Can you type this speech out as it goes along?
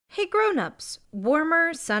Hey grown-ups,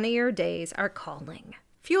 warmer, sunnier days are calling.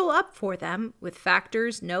 Fuel up for them with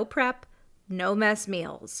Factor's no prep, no mess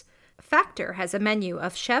meals. Factor has a menu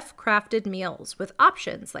of chef-crafted meals with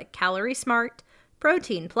options like Calorie Smart,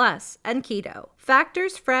 Protein Plus, and Keto.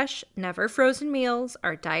 Factor's fresh, never frozen meals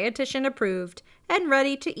are dietitian approved and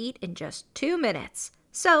ready to eat in just 2 minutes.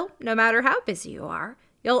 So, no matter how busy you are,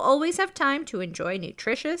 you'll always have time to enjoy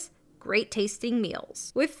nutritious, great-tasting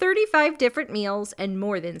meals. With 35 different meals and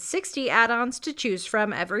more than 60 add-ons to choose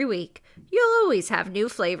from every week, you'll always have new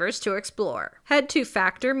flavors to explore. Head to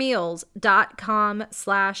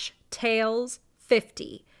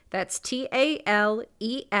factormeals.com/tales50. That's TALES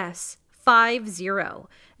 50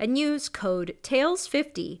 and use code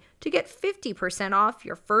TALES50 to get 50% off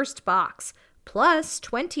your first box plus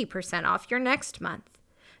 20% off your next month.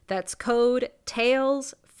 That's code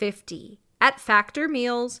TALES50 at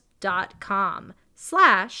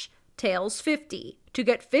factormeals.com/tales50 to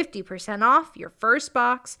get 50% off your first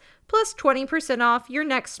box plus 20% off your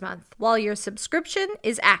next month while your subscription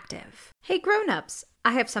is active. Hey grown-ups,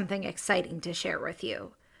 I have something exciting to share with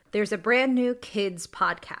you. There's a brand new kids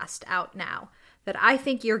podcast out now that I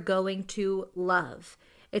think you're going to love.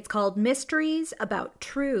 It's called Mysteries About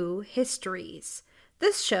True Histories.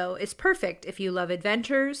 This show is perfect if you love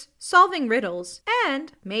adventures, solving riddles,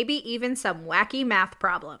 and maybe even some wacky math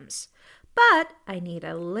problems. But I need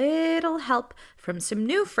a little help from some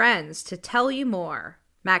new friends to tell you more.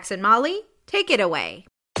 Max and Molly, take it away.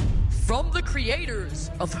 From the creators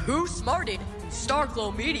of Who Smarted,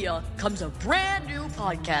 Starglow Media, comes a brand new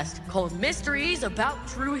podcast called Mysteries About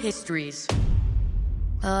True Histories.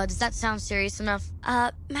 Does that sound serious enough?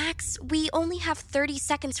 Max, we only have 30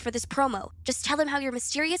 seconds for this promo. Just tell them how your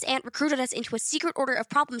mysterious aunt recruited us into a secret order of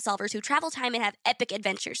problem solvers who travel time and have epic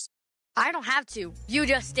adventures. I don't have to. You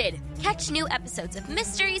just did. Catch new episodes of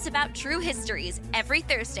Mysteries About True Histories every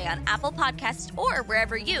Thursday on Apple Podcasts or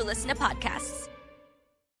wherever you listen to podcasts.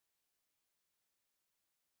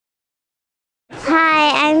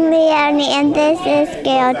 Hi, I'm Leonie, and this is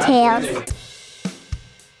Gale Tales.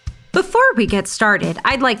 Before we get started,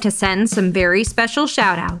 I'd like to send some very special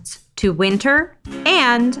shout-outs to Winter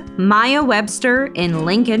and Maya Webster in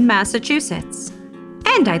Lincoln, Massachusetts.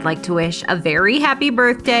 And I'd like to wish a very happy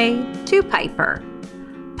birthday to Piper.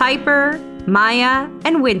 Piper, Maya,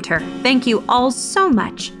 and Winter, thank you all so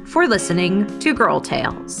much for listening to Girl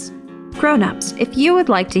Tales. Grown-ups, if you would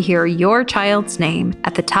like to hear your child's name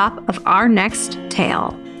at the top of our next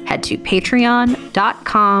tale, head to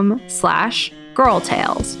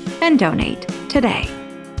patreon.com/girltales and donate today.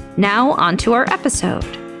 Now on to our episode.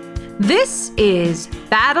 This is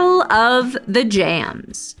Battle of the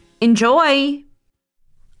Jams. Enjoy!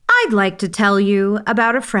 I'd like to tell you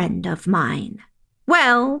about a friend of mine.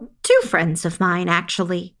 Well, 2 friends of mine,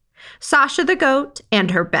 actually. Sasha the goat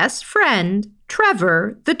and her best friend,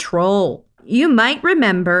 Trevor the troll. You might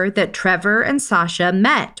remember that Trevor and Sasha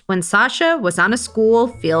met when Sasha was on a school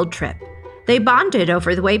field trip. They bonded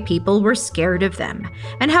over the way people were scared of them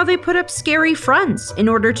and how they put up scary fronts in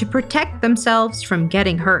order to protect themselves from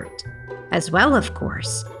getting hurt. As well, of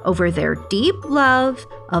course, over their deep love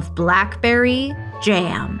of blackberry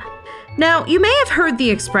jam. Now, you may have heard the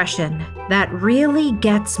expression, "that really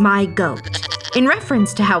gets my goat," in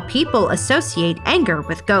reference to how people associate anger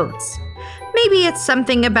with goats. Maybe it's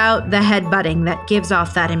something about the headbutting that gives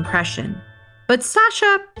off that impression. But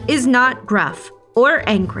Sasha is not gruff or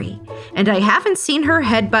angry, and I haven't seen her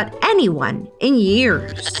headbutt anyone in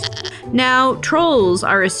years. Now, trolls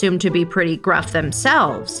are assumed to be pretty gruff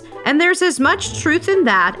themselves, and there's as much truth in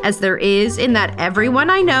that as there is in that everyone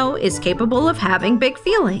I know is capable of having big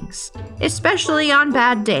feelings, especially on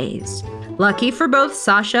bad days. Lucky for both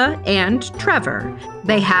Sasha and Trevor,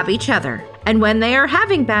 they have each other, and when they are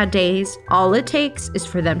having bad days, all it takes is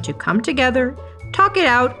for them to come together, talk it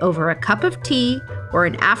out over a cup of tea or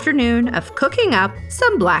an afternoon of cooking up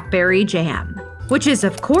some blackberry jam. Which is,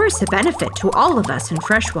 of course, a benefit to all of us in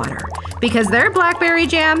Freshwater, because their blackberry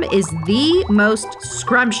jam is the most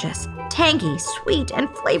scrumptious, tangy, sweet, and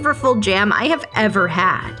flavorful jam I have ever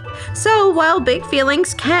had. So while big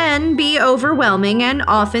feelings can be overwhelming and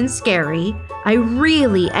often scary, I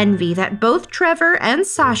really envy that both Trevor and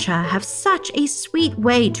Sasha have such a sweet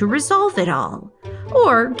way to resolve it all.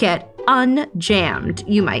 Or get unjammed,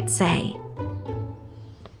 you might say.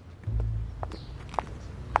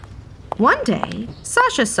 One day,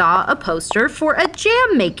 Sasha saw a poster for a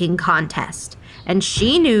jam-making contest, and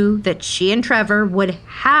she knew that she and Trevor would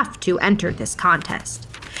have to enter this contest.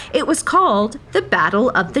 It was called the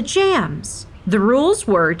Battle of the Jams. The rules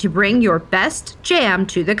were to bring your best jam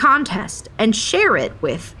to the contest and share it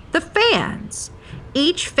with the fans.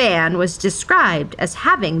 Each fan was described as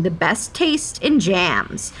having the best taste in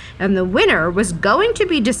jams, and the winner was going to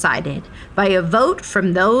be decided by a vote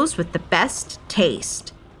from those with the best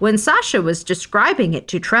taste. When Sasha was describing it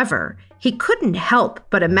to Trevor, he couldn't help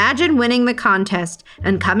but imagine winning the contest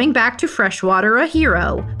and coming back to Freshwater a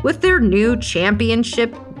hero with their new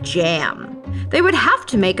championship jam. They would have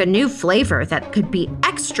to make a new flavor that could be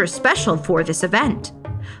extra special for this event.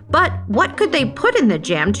 But what could they put in the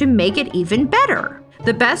jam to make it even better?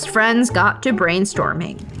 The best friends got to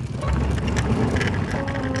brainstorming.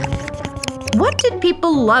 What did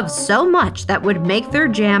people love so much that would make their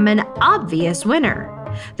jam an obvious winner?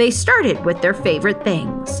 They started with their favorite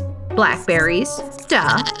things. Blackberries,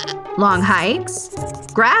 duh. Long hikes.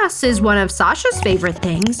 Grass is one of Sasha's favorite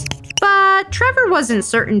things, but Trevor wasn't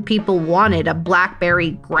certain people wanted a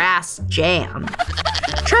blackberry grass jam.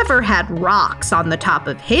 Trevor had rocks on the top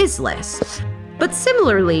of his list, but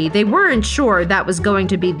similarly, they weren't sure that was going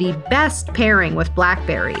to be the best pairing with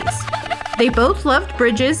blackberries. They both loved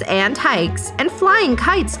bridges and hikes and flying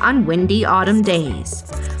kites on windy autumn days,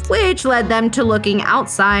 which led them to looking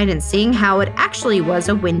outside and seeing how it actually was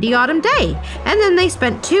a windy autumn day, and then they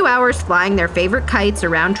spent 2 hours flying their favorite kites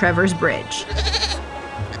around Trevor's bridge.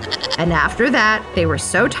 And after that, they were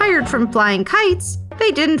so tired from flying kites,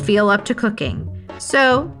 they didn't feel up to cooking.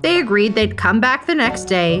 So they agreed they'd come back the next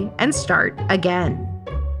day and start again.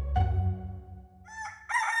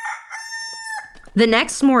 The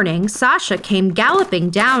next morning, Sasha came galloping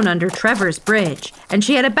down under Trevor's bridge, and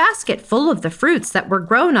she had a basket full of the fruits that were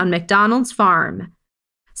grown on McDonald's farm.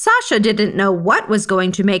 Sasha didn't know what was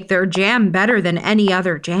going to make their jam better than any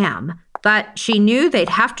other jam, but she knew they'd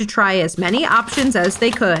have to try as many options as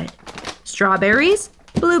they could. Strawberries,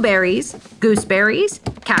 blueberries, gooseberries,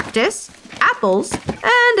 cactus, apples,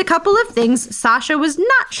 and a couple of things Sasha was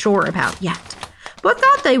not sure about yet, but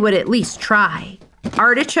thought they would at least try.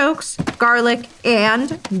 Artichokes, garlic,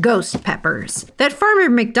 and ghost peppers that Farmer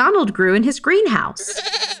McDonald grew in his greenhouse.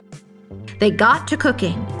 They got to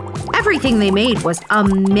cooking. Everything they made was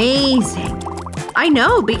amazing. I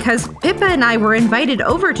know because Pippa and I were invited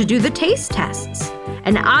over to do the taste tests.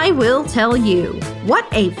 And I will tell you, what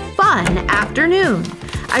a fun afternoon.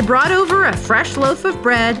 I brought over a fresh loaf of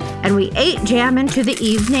bread and we ate jam into the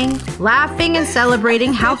evening, laughing and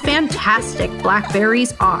celebrating how fantastic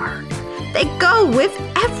blackberries are. They go with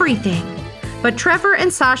everything. But Trevor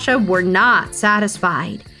and Sasha were not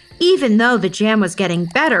satisfied, even though the jam was getting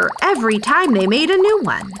better every time they made a new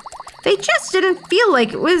one. They just didn't feel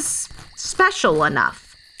like it was special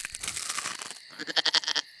enough.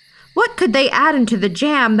 What could they add into the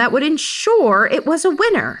jam that would ensure it was a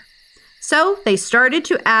winner? So they started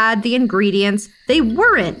to add the ingredients they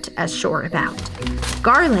weren't as sure about.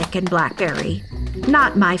 Garlic and blackberry,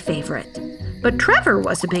 not my favorite. But Trevor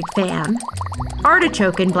was a big fan.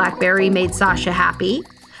 Artichoke and blackberry made Sasha happy.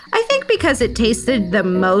 I think because it tasted the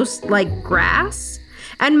most like grass.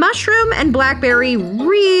 And mushroom and blackberry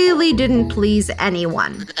really didn't please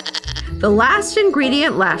anyone. The last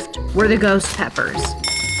ingredient left were the ghost peppers.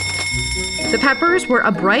 The peppers were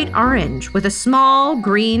a bright orange with a small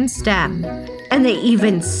green stem, and they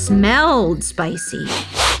even smelled spicy.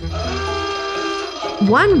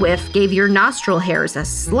 One whiff gave your nostril hairs a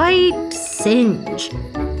slight singe.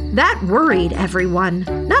 That worried everyone.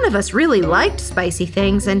 None of us really liked spicy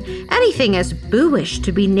things, and anything as booish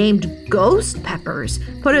to be named ghost peppers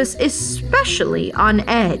put us especially on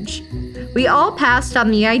edge. We all passed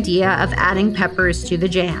on the idea of adding peppers to the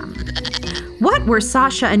jam. What were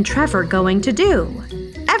Sasha and Trevor going to do?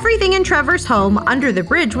 Everything in Trevor's home under the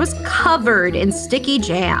bridge was covered in sticky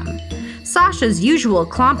jam. Sasha's usual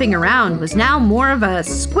clomping around was now more of a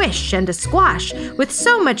squish and a squash with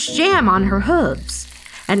so much jam on her hooves.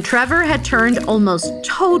 And Trevor had turned almost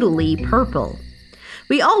totally purple.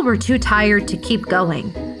 We all were too tired to keep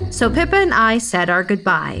going, so Pippa and I said our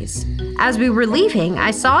goodbyes. As we were leaving,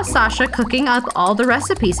 I saw Sasha cooking up all the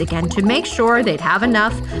recipes again to make sure they'd have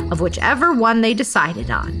enough of whichever one they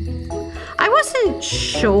decided on. I wasn't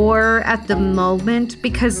sure at the moment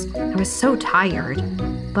because I was so tired,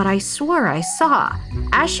 but I swore I saw,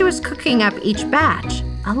 as she was cooking up each batch,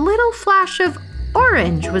 a little flash of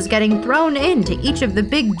orange was getting thrown into each of the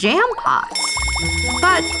big jam pots.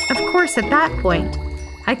 But, of course, at that point,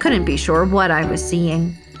 I couldn't be sure what I was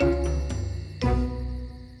seeing.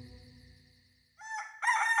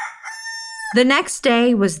 The next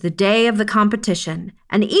day was the day of the competition,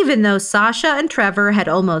 and even though Sasha and Trevor had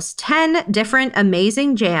almost 10 different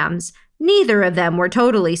amazing jams, neither of them were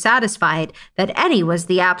totally satisfied that any was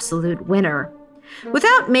the absolute winner.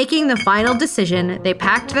 Without making the final decision, they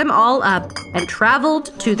packed them all up and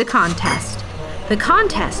traveled to the contest. The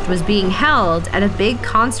contest was being held at a big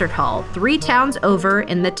concert hall 3 towns over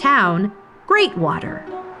in the town, Greatwater.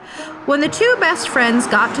 When the 2 best friends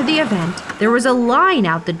got to the event, there was a line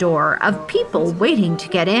out the door of people waiting to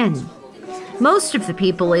get in. Most of the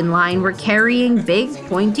people in line were carrying big,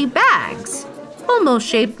 pointy bags, almost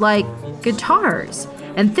shaped like guitars,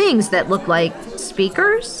 and things that looked like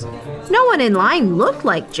speakers. No one in line looked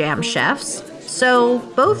like jam chefs, so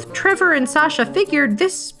both Trevor and Sasha figured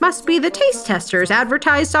this must be the taste testers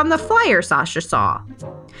advertised on the flyer Sasha saw.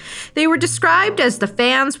 They were described as the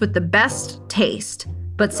fans with the best taste,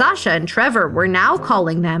 but Sasha and Trevor were now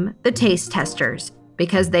calling them the taste testers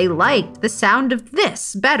because they liked the sound of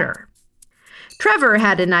this better. Trevor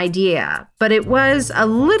had an idea, but it was a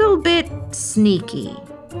little bit sneaky.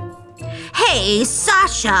 Hey,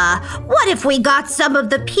 Sasha, what if we got some of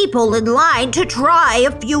the people in line to try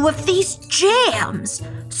a few of these jams?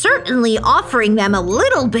 Certainly offering them a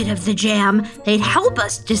little bit of the jam, they'd help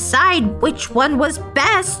us decide which one was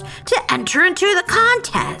best to enter into the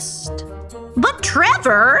contest. But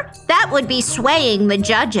Trevor, that would be swaying the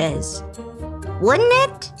judges, wouldn't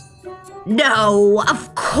it? No,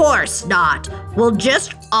 of course not. We'll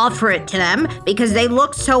just offer it to them because they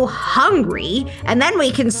look so hungry, and then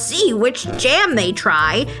we can see which jam they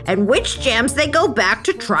try and which jams they go back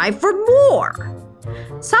to try for more.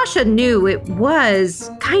 Sasha knew it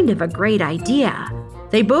was kind of a great idea.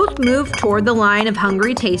 They both moved toward the line of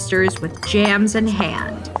hungry tasters with jams in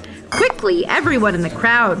hand. Quickly, everyone in the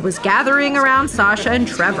crowd was gathering around Sasha and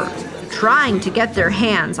Trevor, trying to get their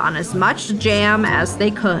hands on as much jam as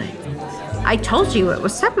they could. I told you it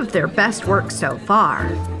was some of their best work so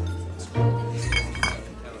far.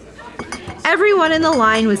 Everyone in the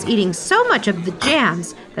line was eating so much of the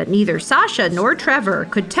jams that neither Sasha nor Trevor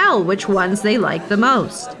could tell which ones they liked the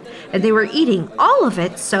most. And they were eating all of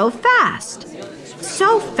it so fast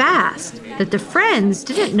that the friends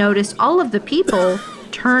didn't notice all of the people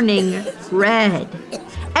turning red.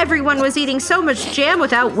 Everyone was eating so much jam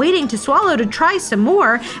without waiting to swallow to try some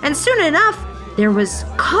more, and soon enough, there was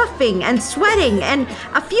coughing and sweating, and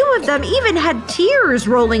a few of them even had tears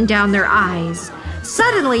rolling down their eyes.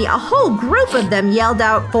 Suddenly, a whole group of them yelled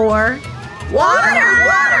out for water!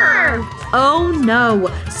 Water! Oh no,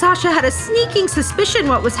 Sasha had a sneaking suspicion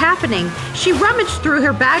what was happening. She rummaged through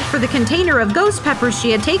her bag for the container of ghost peppers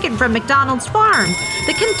she had taken from McDonald's farm.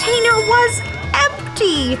 The container was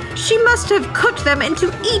empty. She must have cooked them into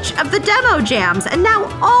each of the demo jams, and now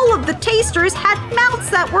all of the tasters had mouths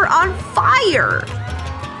that were on fire.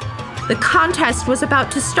 The contest was about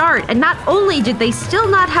to start, and not only did they still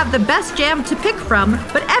not have the best jam to pick from,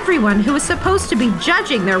 but everyone who was supposed to be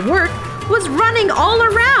judging their work was running all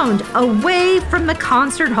around, away from the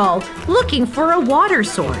concert hall, looking for a water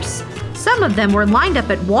source. Some of them were lined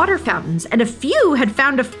up at water fountains, and a few had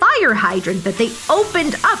found a fire hydrant that they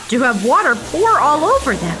opened up to have water pour all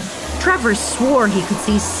over them. Trevor swore he could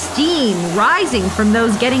see steam rising from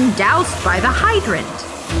those getting doused by the hydrant.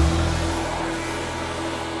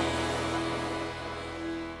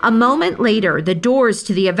 A moment later, the doors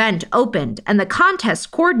to the event opened, and the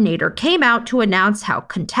contest coordinator came out to announce how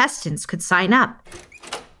contestants could sign up.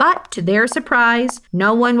 But to their surprise,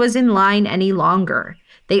 no one was in line any longer.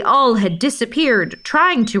 They all had disappeared,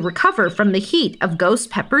 trying to recover from the heat of ghost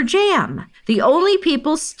pepper jam. The only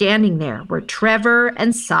people standing there were Trevor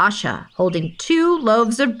and Sasha, holding 2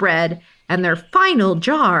 loaves of bread and their final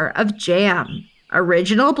jar of jam.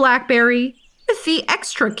 Original blackberry with the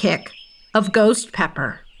extra kick of ghost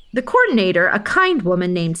pepper. The coordinator, a kind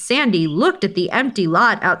woman named Sandy, looked at the empty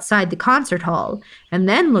lot outside the concert hall and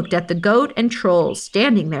then looked at the goat and troll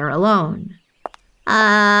standing there alone.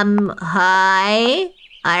 Hi?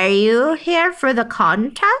 Are you here for the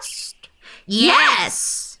contest?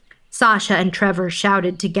 Yes! Sasha and Trevor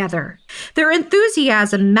shouted together. Their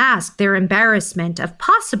enthusiasm masked their embarrassment of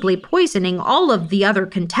possibly poisoning all of the other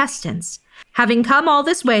contestants. Having come all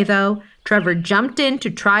this way, though, Trevor jumped in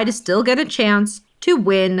to try to still get a chance to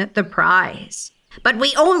win the prize. But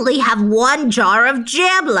we only have 1 jar of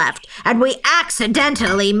jam left, and we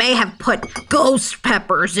accidentally may have put ghost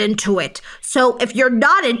peppers into it. So if you're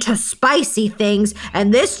not into spicy things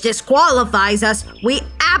and this disqualifies us, we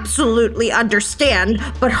absolutely understand,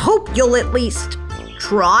 but hope you'll at least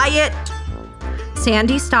try it.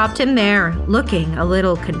 Sandy stopped him there, looking a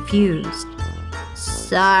little confused.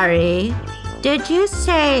 Sorry, did you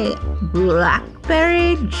say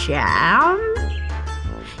blackberry jam?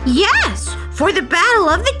 Yes, for the Battle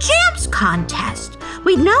of the Jams contest.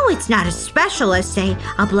 We know it's not as special as, say,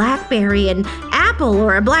 a blackberry and apple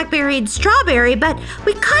or a blackberry and strawberry, but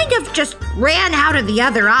we kind of just ran out of the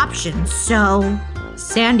other options, so...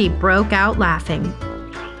 Sandy broke out laughing.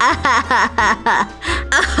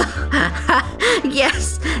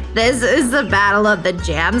 Yes, this is the Battle of the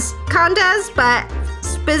Jams contest, but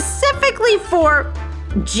specifically for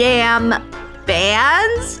jam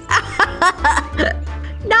bands,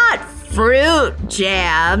 not fruit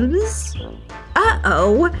jams.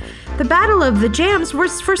 Uh-oh, the Battle of the Jams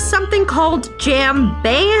was for something called jam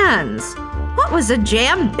bands. What was a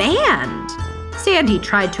jam band? Sandy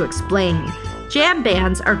tried to explain. Jam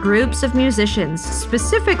bands are groups of musicians,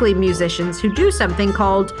 specifically musicians who do something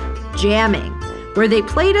called jamming, where they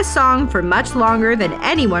played a song for much longer than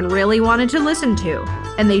anyone really wanted to listen to,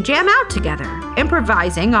 and they jam out together,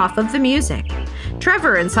 improvising off of the music.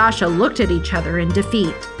 Trevor and Sasha looked at each other in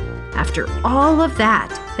defeat. After all of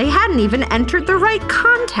that, they hadn't even entered the right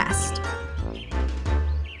contest.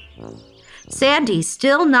 Sandy,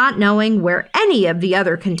 still not knowing where any of the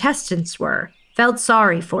other contestants were, felt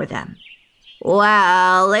sorry for them.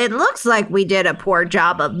 Well, it looks like we did a poor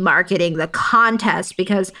job of marketing the contest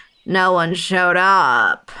because no one showed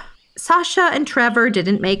up. Sasha and Trevor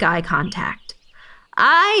didn't make eye contact.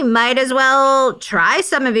 I might as well try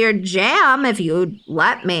some of your jam if you'd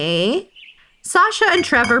let me. Sasha and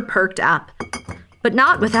Trevor perked up, but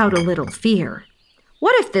not without a little fear.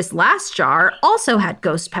 What if this last jar also had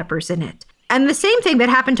ghost peppers in it? And the same thing that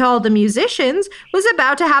happened to all the musicians was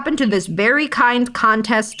about to happen to this very kind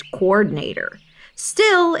contest coordinator.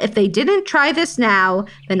 Still, if they didn't try this now,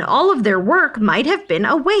 then all of their work might have been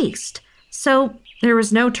a waste. So there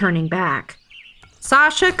was no turning back.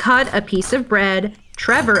 Sasha cut a piece of bread,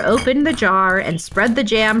 Trevor opened the jar and spread the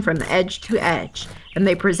jam from edge to edge, and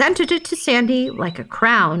they presented it to Sandy like a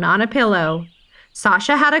crown on a pillow.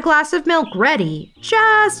 Sasha had a glass of milk ready,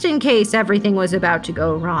 just in case everything was about to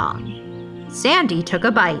go wrong. Sandy took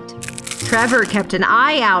a bite. Trevor kept an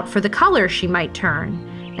eye out for the color she might turn,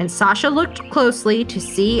 and Sasha looked closely to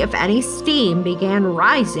see if any steam began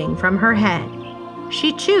rising from her head.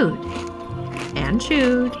 She chewed, and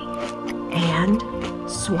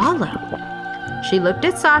swallowed. She looked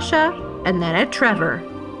at Sasha, and then at Trevor,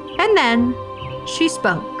 and then she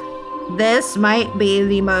spoke. This might be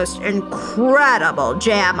the most incredible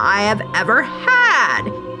jam I have ever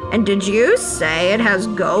had. And did you say it has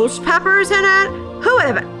ghost peppers in it? Who would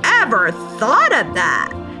have ever thought of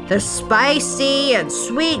that? The spicy and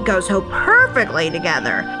sweet go so perfectly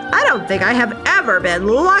together. I don't think I have ever been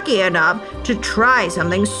lucky enough to try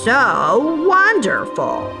something so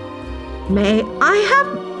wonderful. May I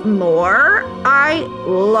have more? I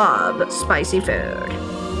love spicy food.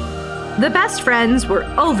 The best friends were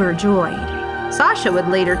overjoyed. Sasha would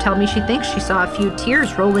later tell me she thinks she saw a few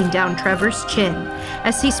tears rolling down Trevor's chin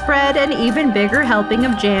as he spread an even bigger helping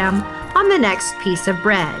of jam on the next piece of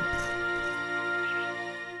bread.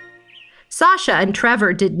 Sasha and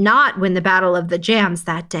Trevor did not win the Battle of the Jams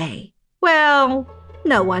that day. Well,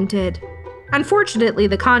 no one did. Unfortunately,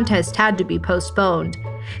 the contest had to be postponed.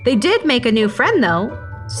 They did make a new friend, though,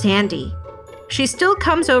 Sandy. She still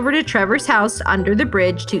comes over to Trevor's house under the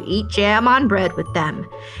bridge to eat jam on bread with them.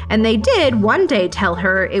 And they did one day tell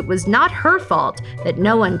her it was not her fault that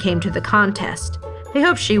no one came to the contest. They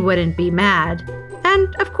hoped she wouldn't be mad.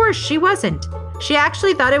 And of course she wasn't. She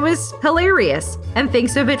actually thought it was hilarious and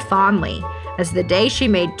thinks of it fondly as the day she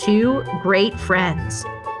made two great friends.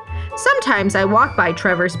 Sometimes I walk by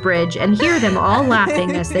Trevor's bridge and hear them all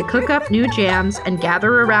laughing as they cook up new jams and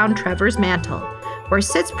gather around Trevor's mantle, where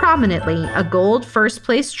sits prominently a gold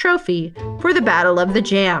first-place trophy for the Battle of the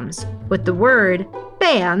Jams, with the word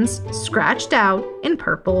bands scratched out in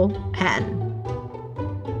purple pen.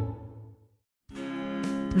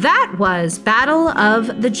 That was Battle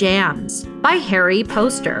of the Jams by Harry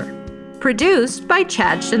Poster, produced by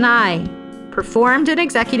Chad Chennai, performed and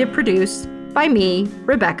executive produced by me,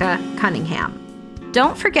 Rebecca Cunningham.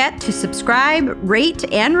 Don't forget to subscribe, rate,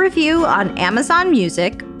 and review on Amazon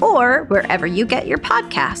Music or wherever you get your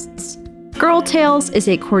podcasts. Girl Tales is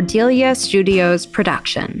a Cordelia Studios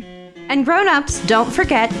production. And grown-ups, don't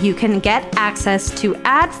forget you can get access to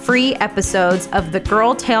ad-free episodes of the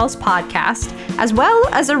Girl Tales podcast, as well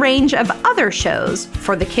as a range of other shows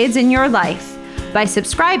for the kids in your life by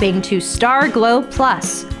subscribing to Star Glow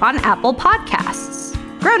Plus on Apple Podcasts.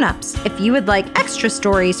 Grown-ups, if you would like extra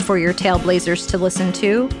stories for your Tailblazers to listen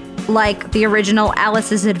to, like the original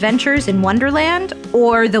Alice's Adventures in Wonderland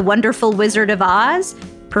or The Wonderful Wizard of Oz,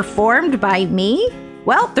 performed by me,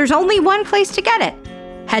 well, there's only one place to get it.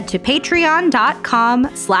 Head to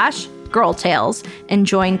patreon.com/girltales and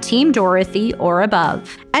join Team Dorothy or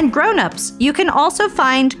above. And grown-ups, you can also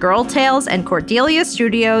find Girl Tales and Cordelia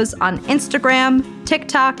Studios on Instagram,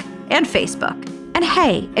 TikTok, and Facebook. And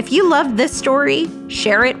hey, if you loved this story,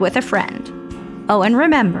 share it with a friend. Oh, and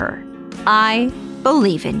remember, I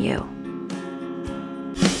believe in you.